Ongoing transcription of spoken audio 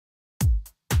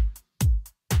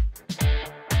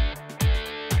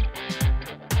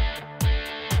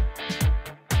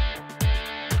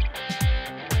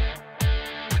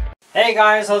Hey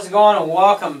guys, how's it going and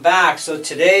welcome back. So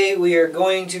today we are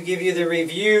going to give you the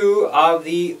review of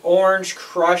the Orange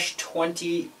Crush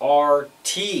 20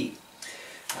 RT.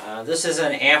 This is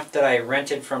an amp that I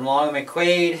rented from Long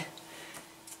McQuaid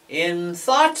in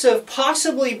thoughts of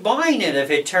possibly buying it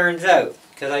if it turns out,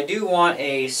 because I do want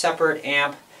a separate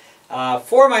amp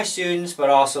for my students, but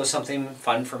also something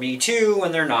fun for me too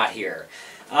when they're not here.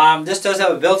 This does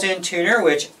have a built-in tuner,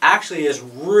 which actually is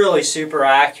really super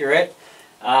accurate.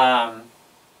 And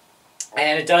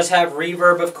it does have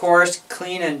reverb, of course,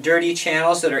 clean and dirty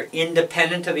channels that are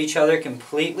independent of each other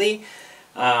completely.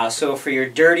 So for your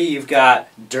dirty, you've got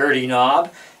dirty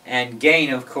knob and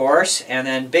gain, of course, and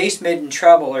then bass, mid, and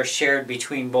treble are shared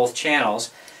between both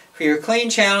channels. For your clean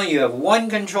channel, you have one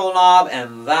control knob,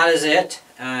 and that is it.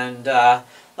 And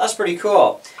that's pretty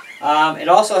cool. It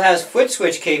also has foot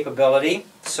switch capability,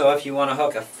 so if you want to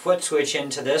hook a foot switch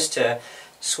into this to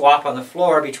swap on the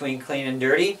floor between clean and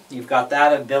dirty, you've got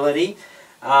that ability.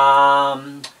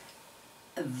 That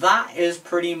is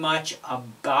pretty much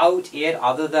about it,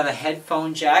 other than a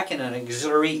headphone jack and an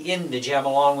auxiliary in to jam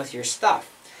along with your stuff.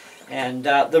 And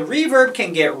the reverb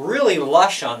can get really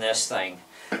lush on this thing.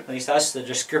 At least that's the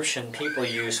description people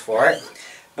use for it.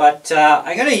 But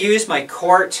I'm going to use my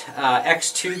Cort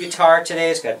X2 guitar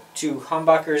today. It's got two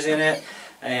humbuckers in it.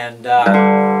 And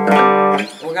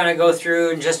we're going to go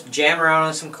through and just jam around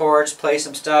on some chords, play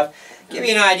some stuff, give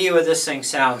you an idea what this thing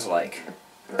sounds like.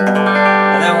 And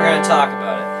then we're going to talk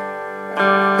about it.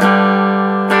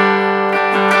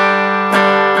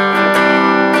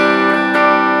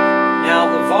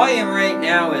 Now the volume right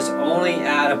now is only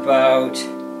at about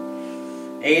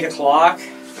 8 o'clock.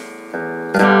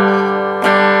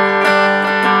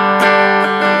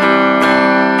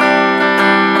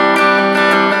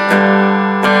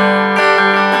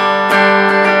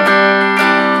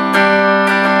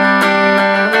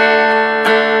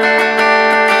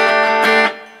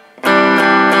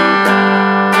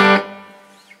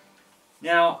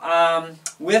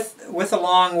 With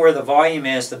along where the volume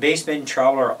is, the bass, mid, and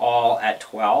treble are all at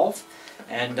 12.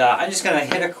 And I'm just going to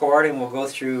hit a chord and we'll go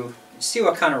through and see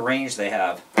what kind of range they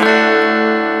have. So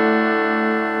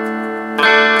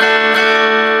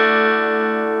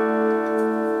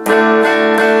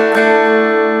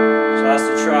that's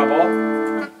the treble.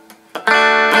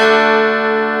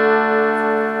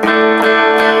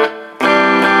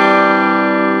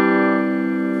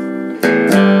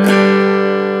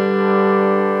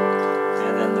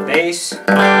 Bass.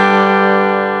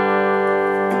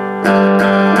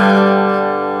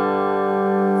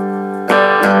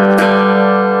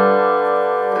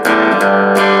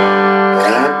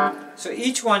 So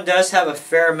each one does have a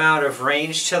fair amount of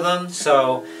range to them,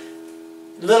 so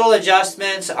little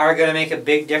adjustments are going to make a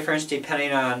big difference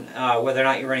depending on whether or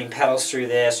not you're running pedals through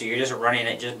this or you're just running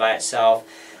it just by itself.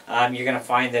 You're going to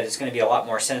find that it's going to be a lot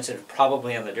more sensitive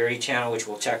probably on the dirty channel, which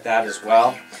we'll check that as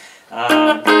well.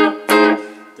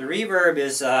 The reverb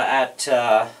is at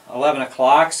 11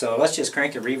 o'clock, so let's just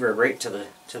crank the reverb right to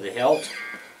the hilt.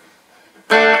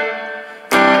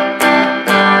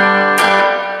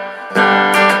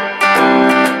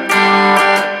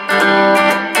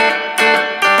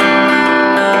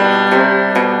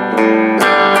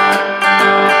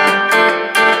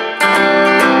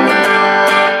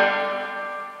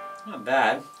 Not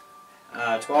bad.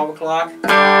 12 o'clock.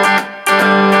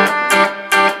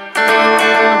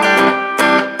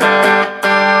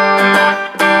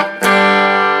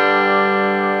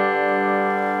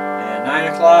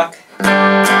 9 o'clock.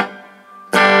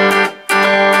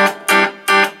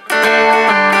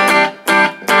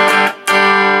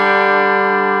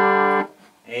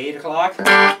 8 o'clock.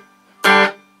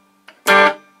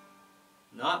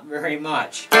 Not very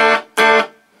much. And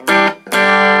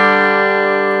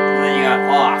then you got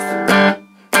off.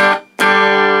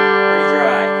 Pretty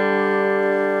dry.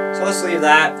 So let's leave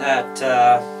that at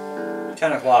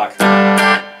 10 o'clock.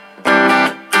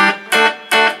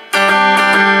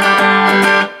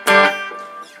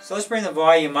 So let's bring the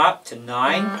volume up to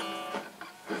 9.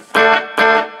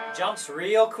 Jumps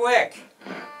real quick.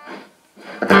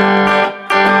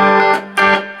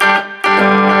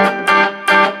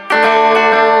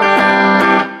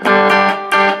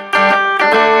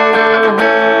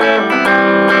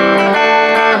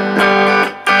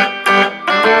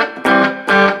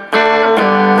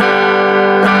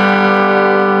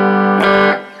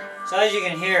 So as you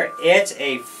can hear, it's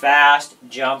a fast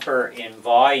jumper in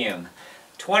volume.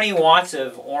 20 watts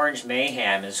of Orange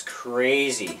Mayhem is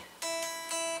crazy.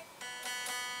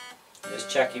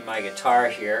 Just checking my guitar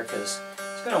here because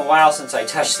it's been a while since I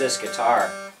touched this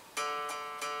guitar.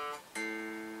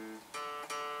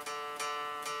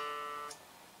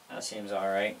 That seems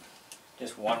alright.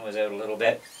 Just one was out a little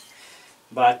bit.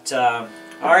 But,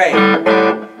 alright.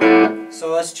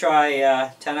 So let's try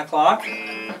 10 o'clock.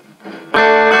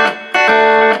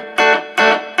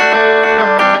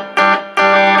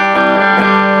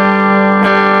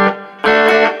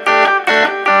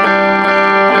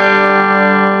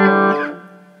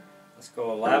 Let's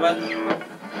go 11.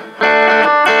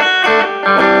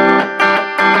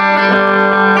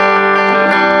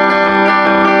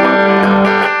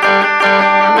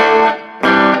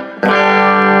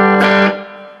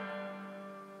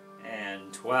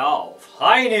 And 12.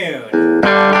 High noon.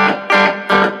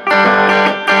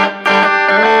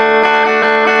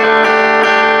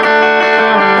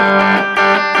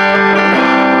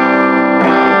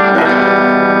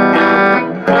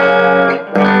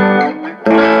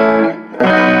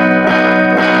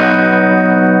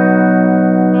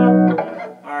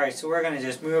 Alright, so we're going to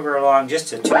just move her along just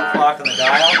to 2 o'clock on the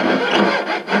dial.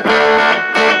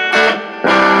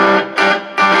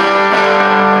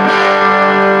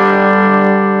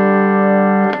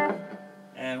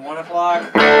 And 1 o'clock.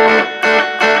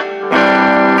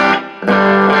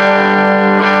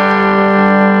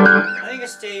 I think it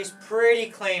stays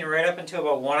pretty clean right up until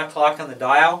about 1 o'clock on the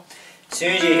dial. As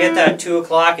soon as you hit that 2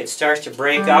 o'clock, it starts to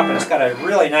break up, and it's got a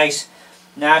really nice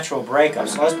natural breakup.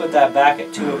 So let's put that back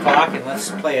at 2 o'clock and let's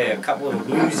play a couple of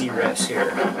bluesy riffs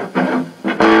here.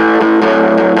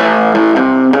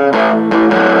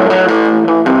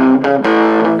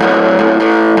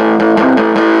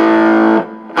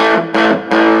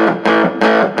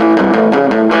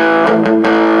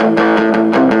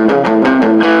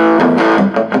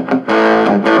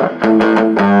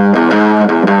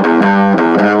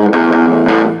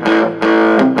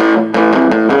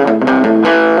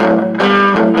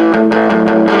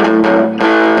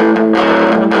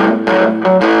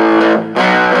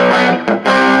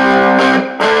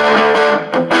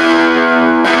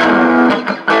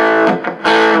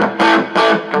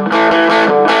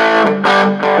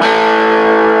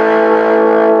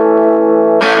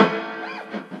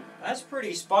 That's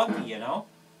pretty spunky, you know.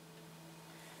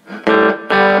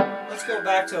 Let's go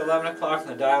back to 11 o'clock on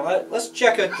the dial. Let's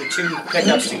check out the two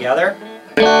pickups together.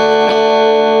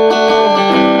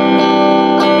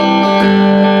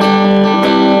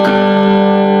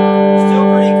 Still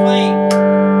pretty clean.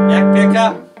 Neck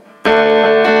pickup.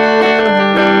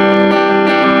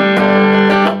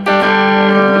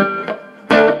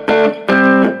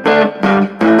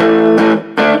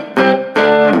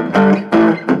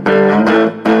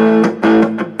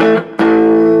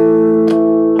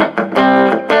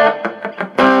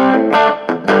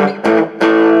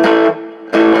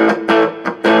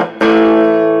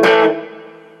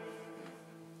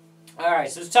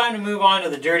 Alright, so it's time to move on to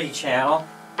the dirty channel.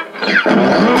 I've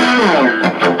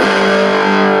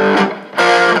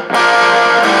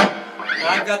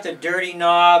got the dirty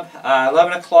knob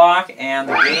 11 o'clock and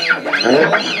the gain in the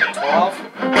middle, 12.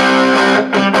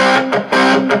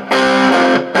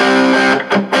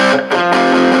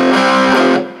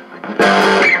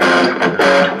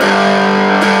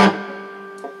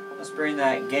 Let's bring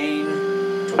that gain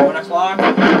to 1 o'clock.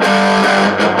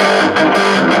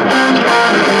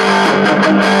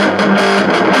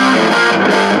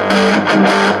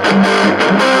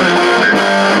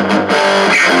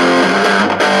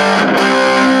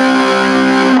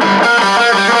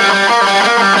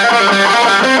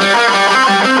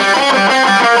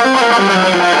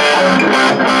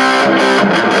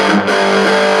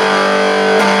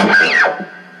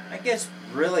 That gets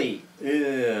really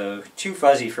too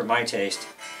fuzzy for my taste.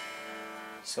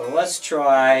 So let's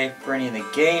try bringing the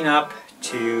gain up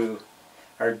to,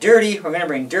 or dirty, we're going to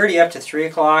bring dirty up to 3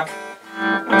 o'clock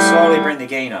and slowly bring the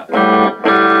gain up.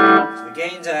 So the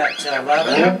gain's at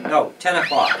 11, no, 10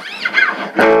 o'clock.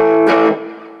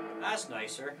 That's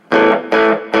nicer.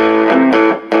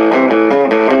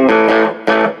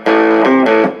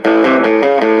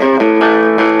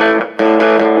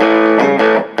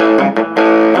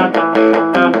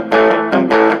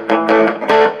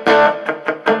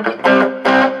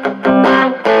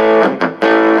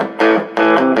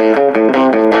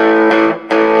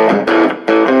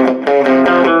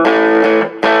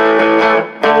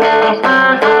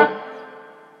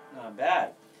 Not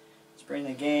bad. Let's bring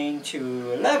the gain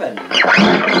to 11.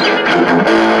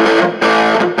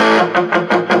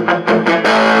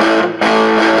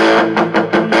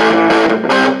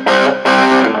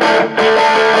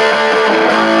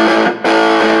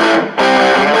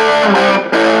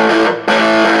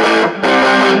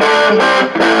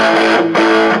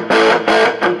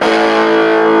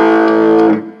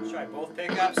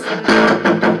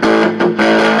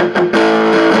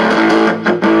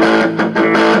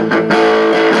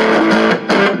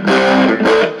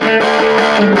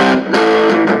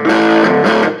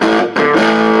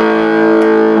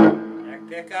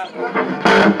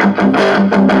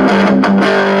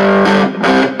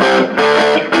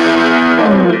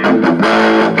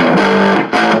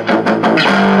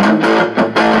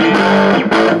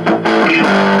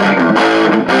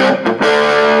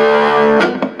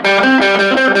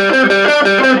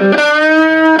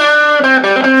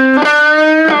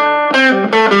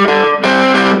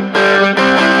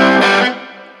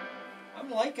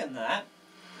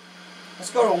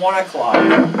 go to 1 o'clock.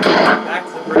 Back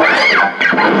to the bridge.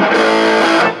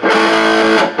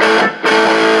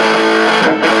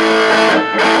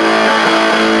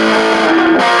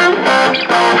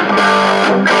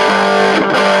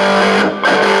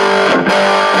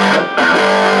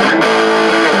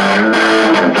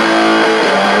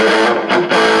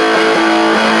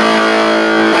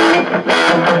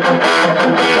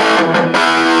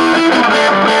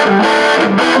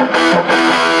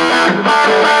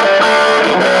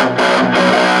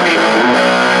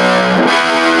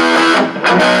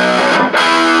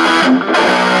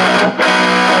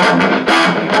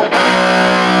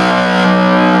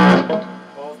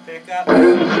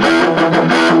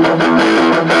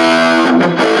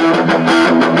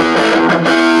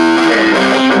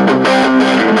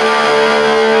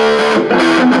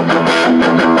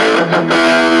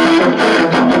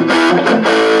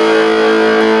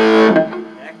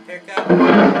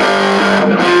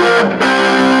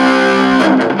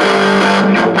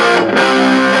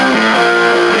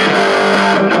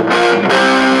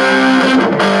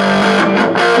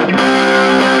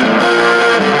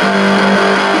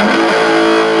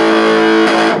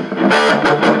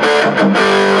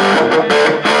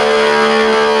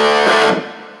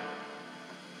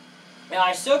 Now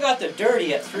I still got the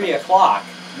dirty at 3 o'clock.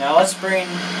 Now let's bring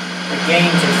the gain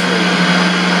to 3.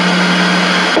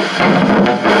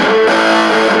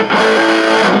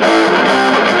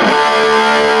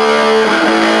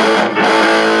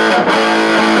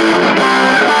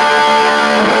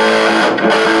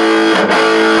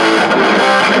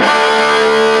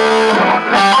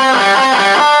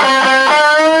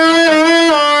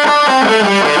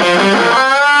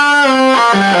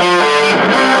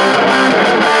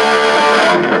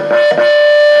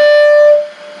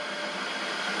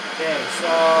 So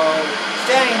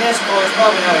standing this close is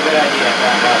probably not a good idea at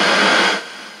that level.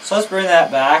 So let's bring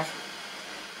that back.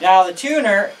 Now the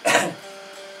tuner,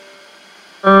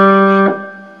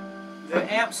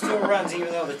 the amp still runs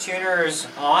even though the tuner is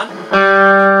on.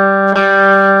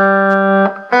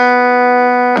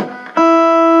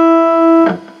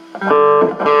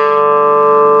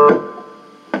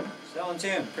 Still in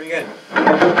tune, pretty good.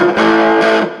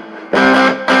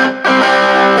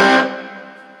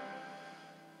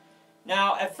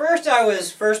 Now, at first I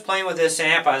was playing with this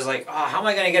amp, I was like, oh, how am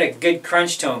I going to get a good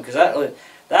crunch tone? Because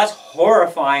that's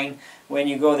horrifying when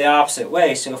you go the opposite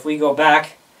way. So if we go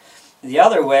back the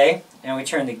other way, and we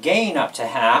turn the gain up to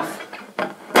half,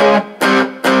 there,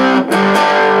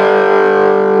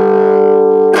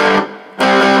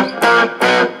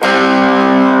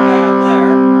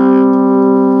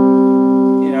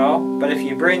 you know, but if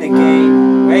you bring the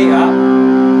gain way up,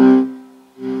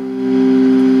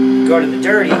 go to the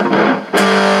dirty,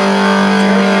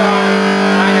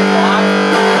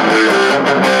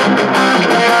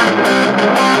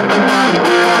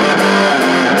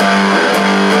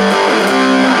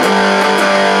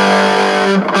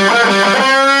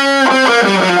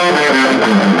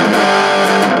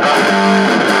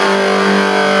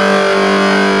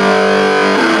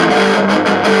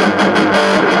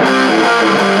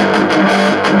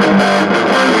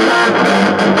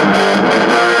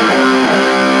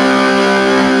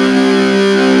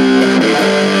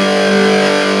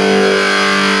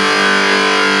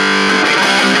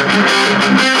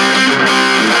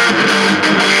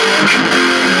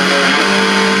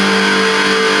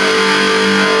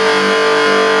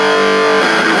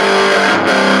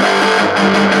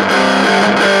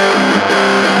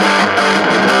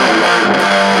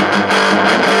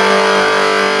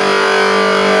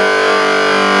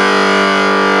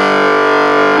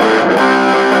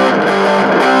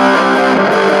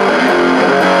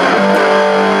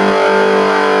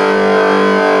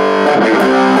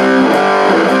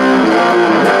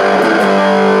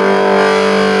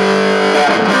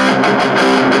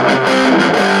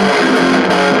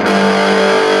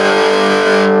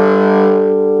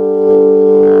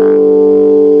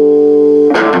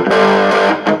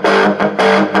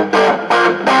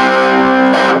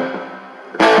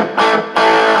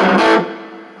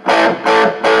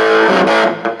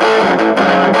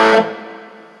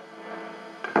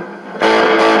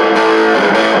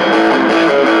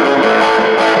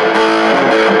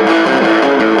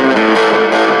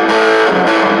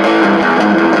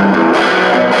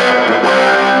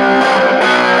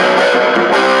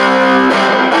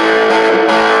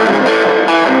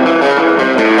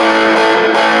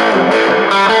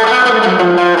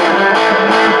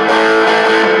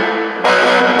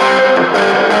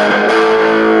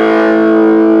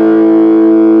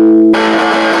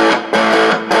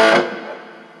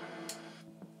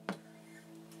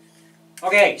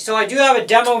 Okay, so I do have a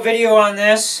demo video on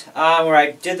this. where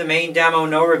I did the main demo,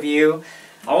 no review.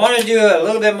 I want to do a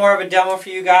little bit more of a demo for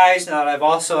you guys now that I've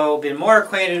also been more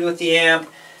acquainted with the amp.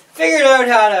 Figured out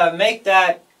how to make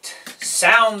that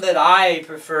sound that I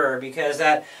prefer, because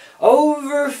that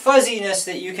over fuzziness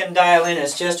that you can dial in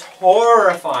is just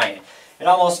horrifying. It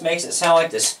almost makes it sound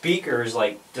like the speaker is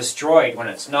like destroyed when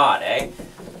it's not, eh?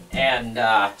 And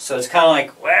so it's kind of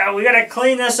like, well, we gotta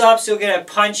clean this up so we get it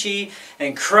punchy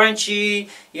and crunchy,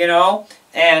 you know.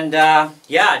 And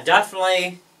yeah,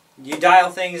 definitely you dial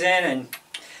things in and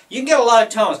you can get a lot of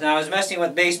tones. Now I was messing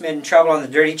with bass mid and treble on the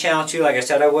dirty channel too, like I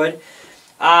said I would.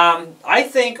 I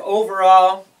think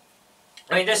overall,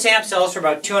 I mean, this amp sells for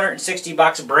about 260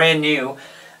 bucks brand new.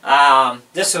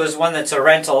 This was one that's a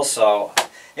rental, so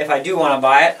if I do want to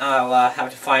buy it, I'll have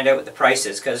to find out what the price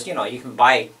is, because you know, you can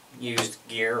buy used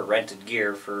gear or rented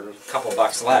gear for a couple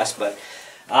bucks less. But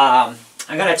I'm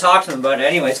going to talk to them about it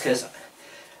anyways, because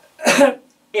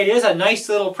it is a nice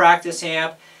little practice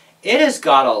amp. It has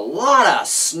got a lot of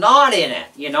snot in it,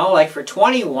 you know, like for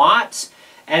 20 watts,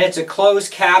 and it's a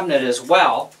closed cabinet as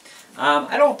well.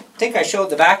 I don't think I showed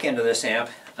the back end of this amp,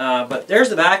 but there's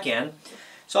the back end.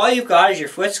 So all you've got is your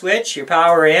foot switch, your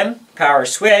power in, power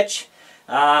switch,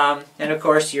 and of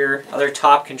course your other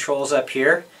top controls up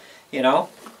here, you know.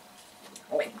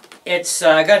 It's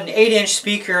got an 8-inch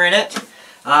speaker in it,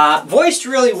 voiced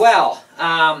really well,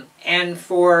 and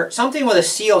for something with a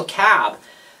sealed cab,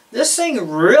 this thing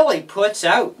really puts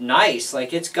out nice.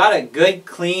 Like, it's got a good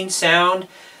clean sound.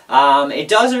 It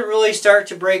doesn't really start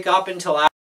to break up until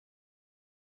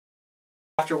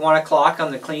after 1 o'clock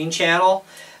on the clean channel,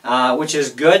 which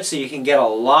is good, so you can get a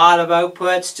lot of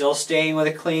output, still staying with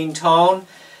a clean tone.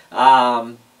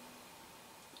 The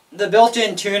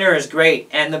built-in tuner is great,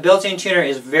 and the built-in tuner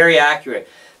is very accurate.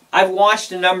 I've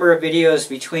watched a number of videos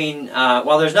between,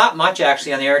 well, there's not much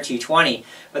actually on the RT20,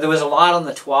 but there was a lot on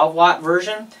the 12-watt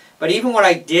version. But even what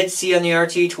I did see on the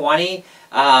RT20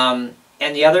 and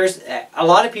the others, a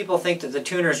lot of people think that the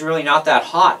tuner is really not that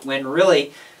hot, when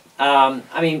really, I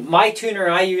mean, my tuner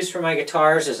I use for my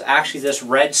guitars is actually this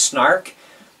red Snark,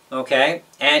 okay?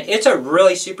 And it's a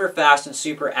really super fast and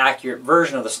super accurate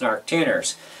version of the Snark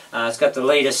tuners. It's got the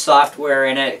latest software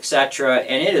in it, etc.,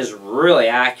 and it is really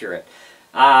accurate.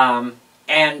 And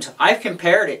I've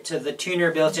compared it to the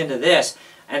tuner built into this,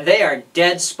 and they are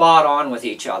dead spot on with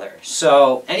each other.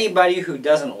 So anybody who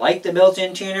doesn't like the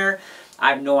built-in tuner,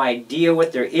 I have no idea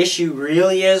what their issue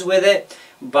really is with it,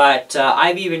 but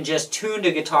I've even just tuned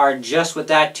a guitar just with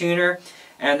that tuner,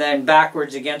 and then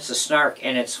backwards against the Snark,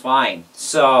 and it's fine.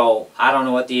 So I don't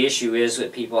know what the issue is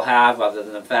that people have, other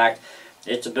than the fact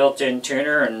it's a built-in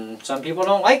tuner, and some people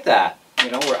don't like that.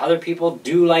 You know, where other people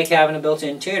do like having a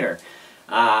built-in tuner.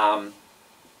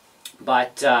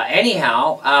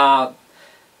 Anyhow,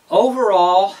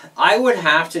 overall, I would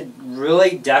have to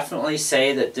really definitely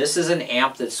say that this is an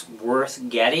amp that's worth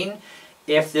getting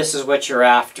if this is what you're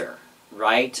after,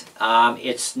 right?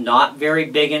 It's not very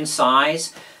big in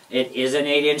size. It is an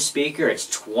 8-inch speaker. It's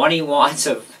 20 watts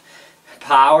of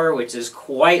power, which is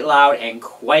quite loud and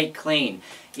quite clean.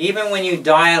 Even when you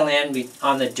dial in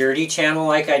on the dirty channel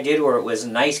like I did, where it was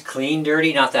nice clean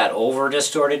dirty, not that over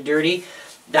distorted dirty,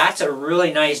 that's a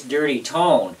really nice dirty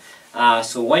tone.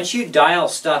 So once you dial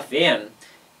stuff in,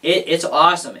 it's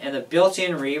awesome. And the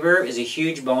built-in reverb is a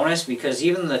huge bonus, because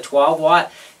even the 12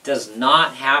 watt does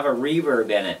not have a reverb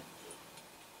in it,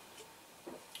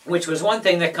 which was one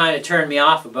thing that kind of turned me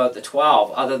off about the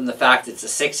 12, other than the fact it's a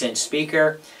 6-inch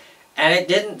speaker. And it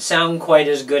didn't sound quite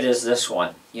as good as this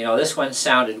one. You know, this one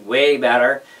sounded way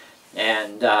better.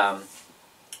 And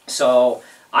so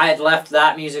I had left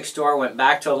that music store, went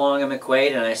back to Long and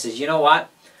McQuaid, and I said, you know what?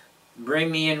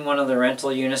 Bring me in one of the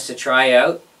rental units to try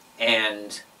out.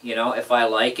 And, you know, if I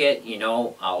like it, you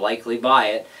know, I'll likely buy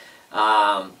it.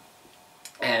 I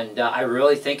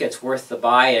really think it's worth the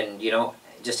buy. And, you know,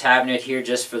 just having it here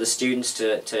just for the students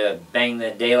to bang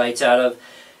the daylights out of.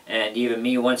 And even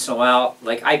me once in a while.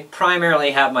 Like, I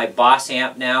primarily have my Boss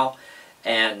amp now,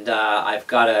 and I've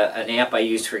got an amp I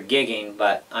use for gigging,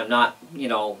 but I'm not, you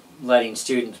know, letting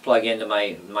students plug into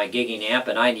my gigging amp,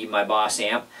 and I need my Boss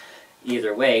amp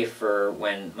either way for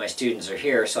when my students are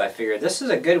here, so I figured this is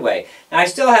a good way. Now, I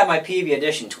still have my PV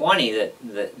Edition 20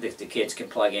 that the kids can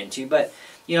plug into, but,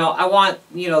 you know, I want,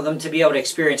 you know, them to be able to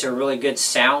experience a really good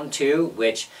sound too,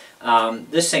 which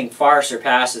this thing far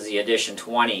surpasses the Edition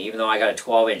 20. Even though I got a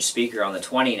 12-inch speaker on the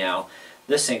 20 now,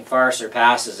 this thing far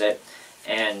surpasses it,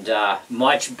 and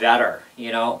much better,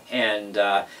 you know. And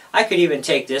I could even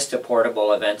take this to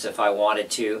portable events if I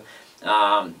wanted to,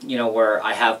 you know, where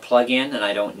I have plug-in and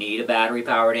I don't need a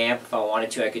battery-powered amp. If I wanted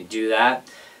to, I could do that.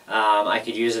 I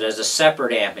could use it as a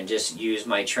separate amp and just use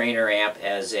my trainer amp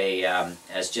as a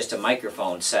as just a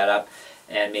microphone setup,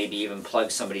 and maybe even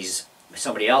plug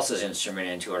somebody else's instrument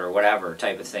into it or whatever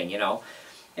type of thing. You know,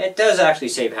 it does actually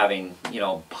save having, you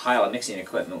know, a pile of mixing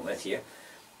equipment with you,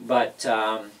 but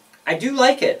I do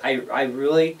like it. I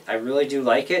really do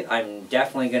like it. I'm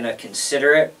definitely going to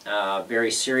consider it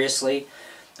very seriously.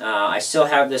 I still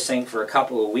have this thing for a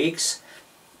couple of weeks,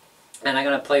 and I'm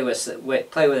going to play with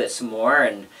it some more,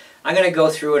 and I'm going to go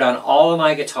through it on all of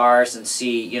my guitars and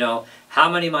see, you know, how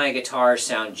many of my guitars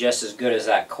sound just as good as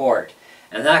that Court.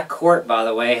 And that Court, by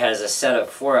the way, has a set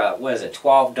of what is it,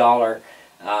 $12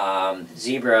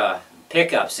 Zebra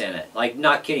pickups in it. Like,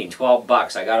 not kidding, 12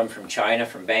 bucks. I got them from China,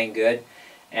 from Banggood,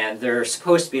 and they're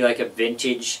supposed to be like a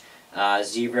vintage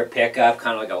Zebra pickup,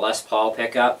 kind of like a Les Paul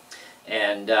pickup.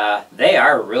 And they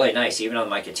are really nice. Even on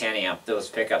my Katana amp, those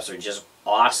pickups are just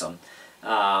awesome.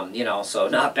 You know, so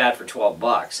not bad for 12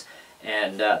 bucks.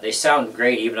 And they sound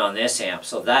great even on this amp,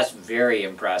 so that's very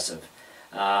impressive.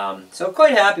 So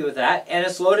quite happy with that, and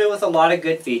it's loaded with a lot of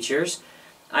good features.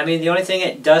 I mean, the only thing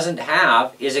it doesn't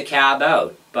have is a cab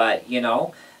out, but you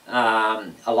know,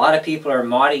 a lot of people are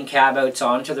modding cab outs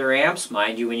onto their amps.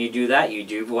 Mind you, when you do that, you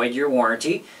do void your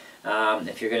warranty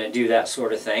if you're going to do that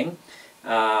sort of thing.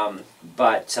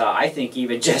 But I think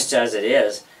even just as it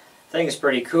is, I think it's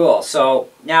pretty cool. So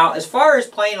now, as far as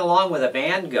playing along with a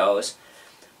band goes,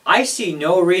 I see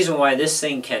no reason why this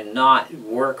thing cannot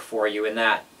work for you in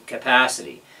that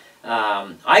capacity.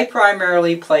 I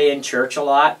primarily play in church a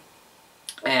lot,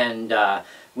 and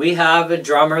we have a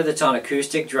drummer that's on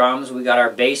acoustic drums. We got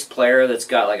our bass player that's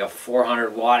got like a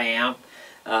 400 watt amp.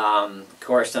 Of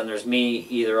course, then there's me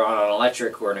either on an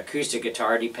electric or an acoustic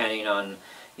guitar, depending on,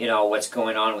 you know, what's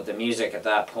going on with the music at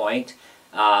that point.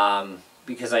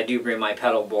 Because I do bring my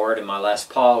pedal board and my Les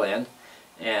Paul in,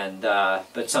 and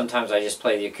but sometimes I just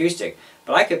play the acoustic.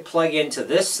 But I could plug into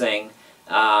this thing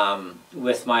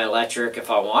with my electric if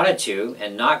I wanted to,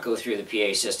 and not go through the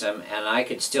PA system, and I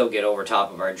could still get over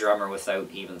top of our drummer without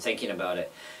even thinking about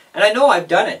it. And I know I've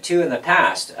done it too in the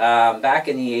past. Back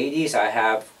in the 80s, I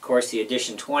have, of course, the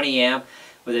RT20 amp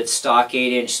with its stock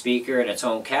 8-inch speaker and its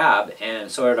own cab, and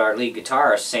so did our lead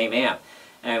guitarist, same amp.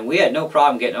 And we had no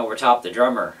problem getting over top of the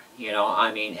drummer, you know,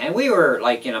 I mean, and we were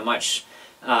like in a much,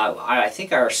 I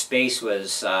think our space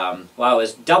was, well, it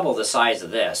was double the size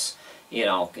of this, you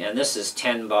know, and this is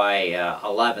 10 by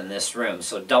 11, this room,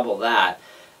 so double that,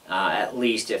 at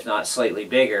least, if not slightly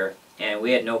bigger. And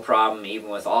we had no problem even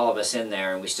with all of us in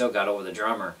there, and we still got over the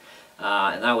drummer.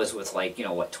 And that was with, like, you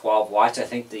know, what, 12 watts I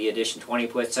think the RT20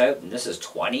 puts out, and this is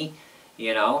 20,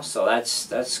 you know, so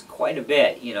that's quite a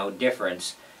bit, you know,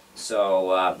 difference.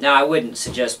 So now I wouldn't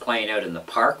suggest playing out in the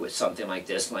park with something like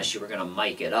this unless you were going to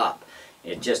mic it up.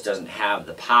 It just doesn't have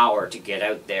the power to get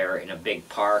out there in a big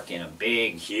park, in a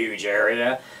big, huge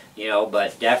area, you know,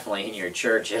 but definitely in your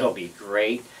church it'll be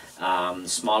great.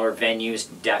 Smaller venues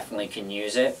definitely can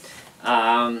use it.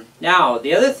 Now,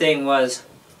 the other thing was,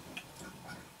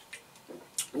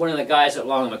 one of the guys at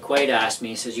Long and McQuaid asked me,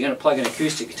 he says, "You're going to plug an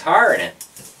acoustic guitar in it,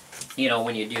 you know,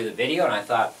 when you do the video?" And I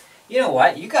thought, you know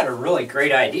what, you got a really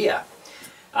great idea.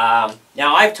 Now,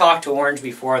 I've talked to Orange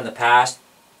before in the past,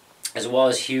 as well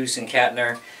as Hughes and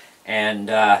Kettner, and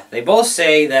they both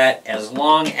say that as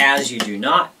long as you do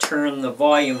not turn the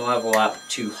volume level up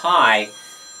too high,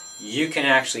 you can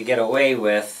actually get away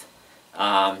with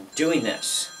doing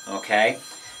this, okay?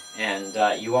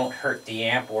 And you won't hurt the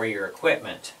amp or your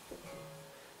equipment.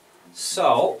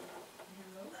 So,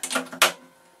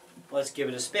 let's give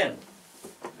it a spin.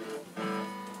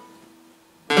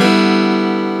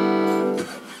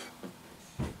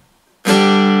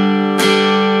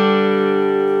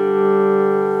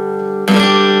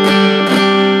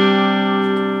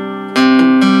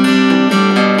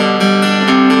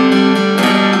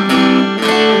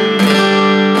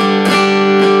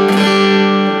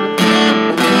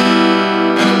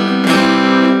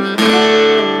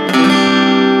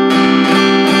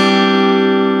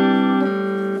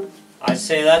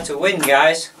 That's a win,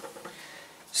 guys.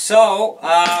 So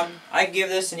I give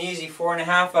this an easy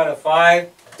 4.5 out of 5.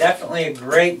 Definitely a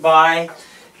great buy.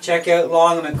 Check out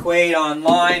Long and McQuaid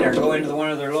online, or go into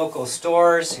one of their local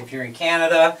stores if you're in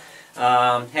Canada.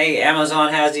 Hey,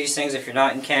 Amazon has these things if you're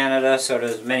not in Canada. So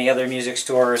does many other music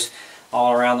stores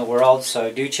all around the world.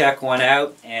 So do check one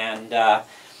out, and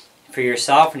for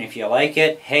yourself, and if you like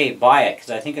it, hey, buy it,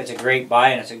 because I think it's a great buy,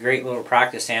 and it's a great little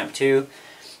practice amp too.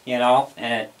 You know,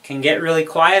 and it can get really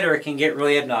quiet or it can get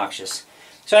really obnoxious.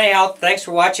 So anyhow, thanks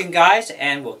for watching, guys,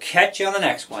 and we'll catch you on the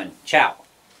next one. Ciao.